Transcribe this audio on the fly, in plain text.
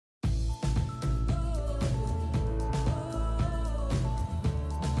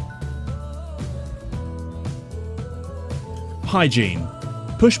Hygiene.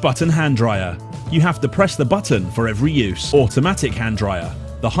 Push-button hand dryer. You have to press the button for every use. Automatic hand dryer.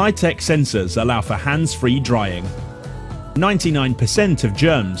 The high-tech sensors allow for hands-free drying. 99% of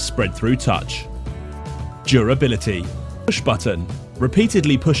germs spread through touch. Durability. Push button.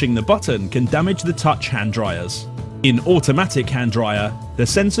 Repeatedly pushing the button can damage the touch hand dryers. In automatic hand dryer, the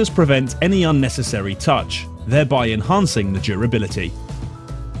sensors prevent any unnecessary touch, thereby enhancing the durability.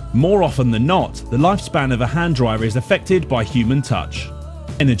 More often than not, the lifespan of a hand dryer is affected by human touch.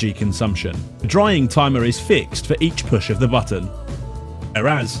 Energy consumption. The drying timer is fixed for each push of the button.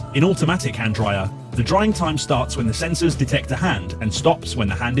 Whereas, in automatic hand dryer, the drying time starts when the sensors detect a hand and stops when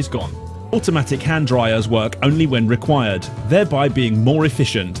the hand is gone. Automatic hand dryers work only when required, thereby being more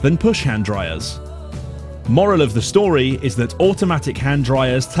efficient than push hand dryers. Moral of the story is that automatic hand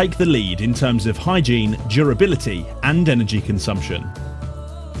dryers take the lead in terms of hygiene, durability and energy consumption.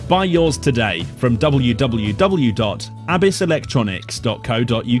 Buy yours today from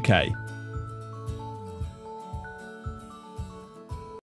www.abysselectronics.co.uk.